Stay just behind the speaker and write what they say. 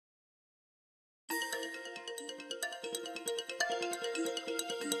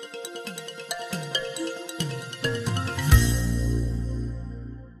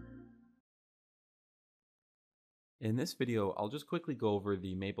In this video, I'll just quickly go over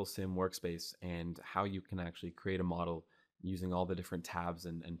the MapleSim Workspace and how you can actually create a model using all the different tabs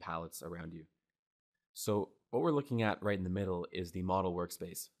and palettes around you. So what we're looking at right in the middle is the model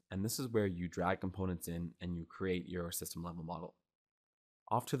workspace, and this is where you drag components in and you create your system level model.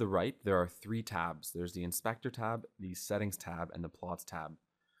 Off to the right, there are three tabs. There's the Inspector tab, the Settings tab, and the Plots tab.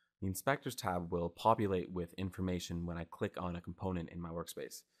 The Inspectors tab will populate with information when I click on a component in my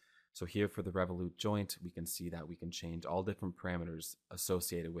workspace. So here for the Revolute joint, we can see that we can change all different parameters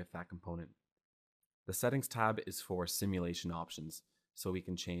associated with that component. The Settings tab is for simulation options. So we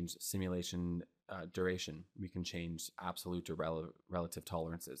can change simulation duration. We can change absolute or relative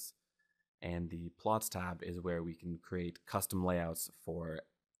tolerances. And the Plots tab is where we can create custom layouts for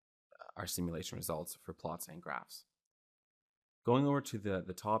our simulation results for plots and graphs. Going over to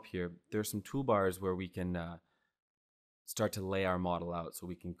the top here, there's some toolbars where we can start to lay our model out, so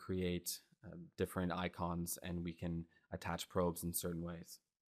we can create different icons and we can attach probes in certain ways.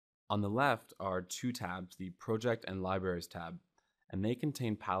 On the left are two tabs, the Project and Libraries tab, and they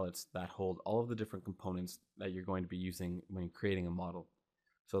contain palettes that hold all of the different components that you're going to be using when creating a model.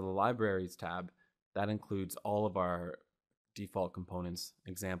 So the Libraries tab, that includes all of our default components,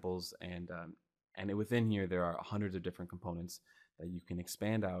 examples, and within here there are hundreds of different components that you can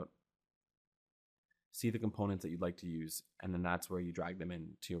expand out, see the components that you'd like to use, and then that's where you drag them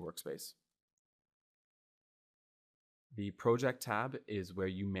into your workspace. The Project tab is where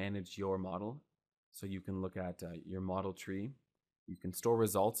you manage your model. So you can look at your model tree. You can store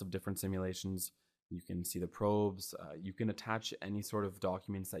results of different simulations. You can see the probes. You can attach any sort of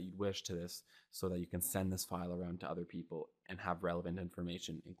documents that you'd wish to this so that you can send this file around to other people and have relevant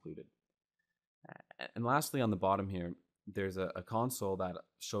information included. And lastly, on the bottom here, there's a console that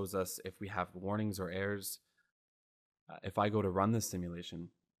shows us if we have warnings or errors. If I go to run this simulation,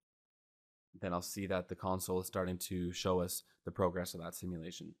 then I'll see that the console is starting to show us the progress of that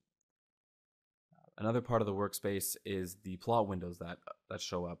simulation. Another part of the workspace is the plot windows that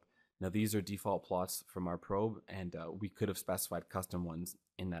show up. Now these are default plots from our probe, and we could have specified custom ones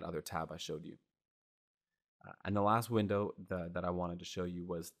in that other tab I showed you. And the last window that I wanted to show you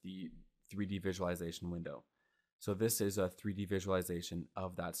was the 3D visualization window. So this is a 3D visualization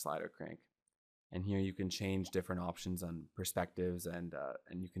of that slider crank. And here you can change different options on perspectives, and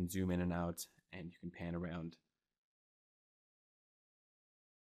you can zoom in and out, and you can pan around